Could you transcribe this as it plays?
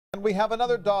And we have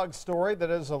another dog story that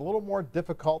is a little more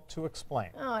difficult to explain.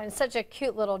 Oh, and such a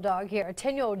cute little dog here. A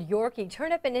 10-year-old Yorkie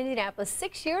turned up in Indianapolis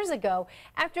 6 years ago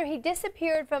after he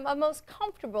disappeared from a most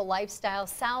comfortable lifestyle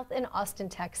south in Austin,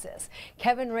 Texas.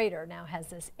 Kevin Rader now has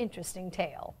this interesting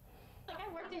tale. I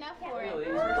worked enough for it.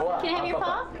 Can I have your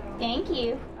paw? Thank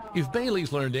you. If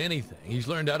Bailey's learned anything, he's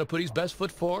learned how to put his best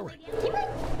foot forward.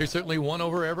 He certainly won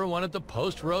over everyone at the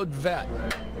Post Road Vet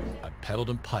on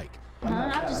Pendleton Pike.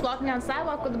 I'm just walking down the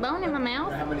sidewalk with a bone in my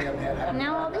mouth. And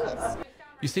now all this.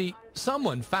 You see,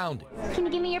 someone found him, Can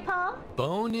you give me your paw?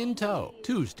 bone in tow,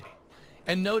 Tuesday,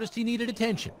 and noticed he needed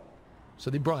attention. So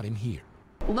they brought him here.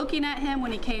 Looking at him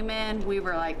when he came in, we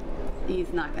were like,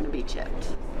 he's not going to be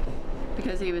chipped.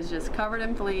 Because he was just covered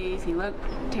in fleas, he looked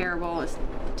terrible, his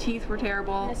teeth were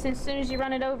terrible. As soon as you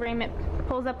run it over him, it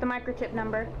pulls up the microchip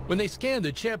number. When they scanned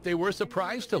the chip, they were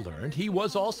surprised to learn he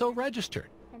was also registered.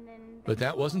 But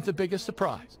that wasn't the biggest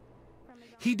surprise.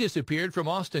 He disappeared from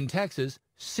Austin, Texas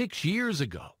 6 years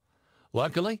ago.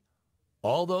 Luckily,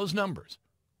 all those numbers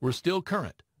were still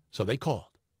current, so they called.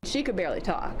 She could barely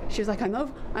talk. She was like, I'm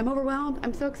overwhelmed,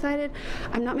 I'm so excited,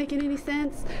 I'm not making any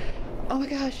sense. Oh my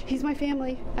gosh, he's my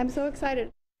family, I'm so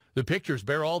excited. The pictures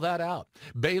bear all that out.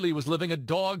 Bailey was living a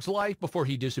dog's life before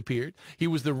he disappeared. He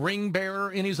was the ring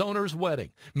bearer in his owner's wedding,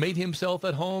 made himself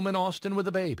at home in Austin with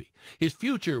a baby. His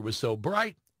future was so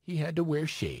bright, he had to wear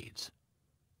shades.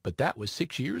 But that was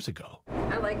 6 years ago.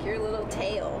 I like your little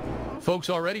tail. Folks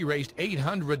already raised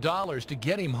 $800 to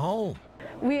get him home.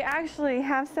 We actually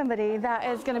have somebody that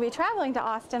is going to be traveling to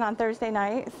Austin on Thursday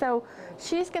night, so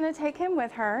she's going to take him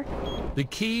with her. The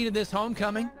key to this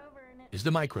homecoming is the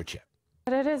microchip.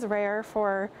 But it is rare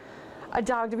for a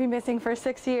dog to be missing for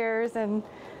 6 years and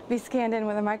be scanned in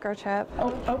with a microchip.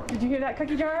 Oh, did you hear that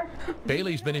cookie jar?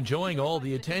 Bailey's been enjoying all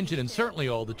the attention and certainly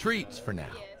all the treats for now.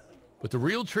 But the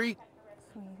real treat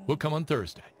will come on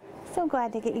Thursday. So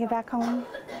glad to get you back home.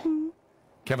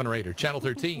 Kevin Rader, Channel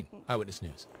 13, Eyewitness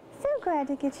News. So glad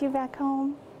to get you back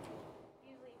home.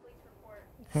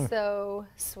 So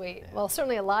sweet. Well,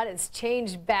 certainly a lot has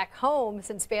changed back home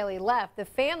since Bailey left. The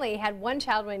family had one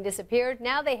child when he disappeared.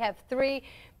 Now they have 3,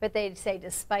 but they say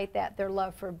despite that, their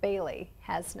love for Bailey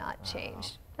has not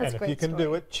changed. That's And a if great you can story.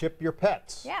 do it, chip your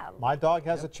pets. Yeah. My dog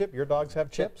has a chip. Your dogs have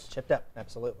chips? Chipped up,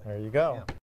 absolutely. There you go. Yeah.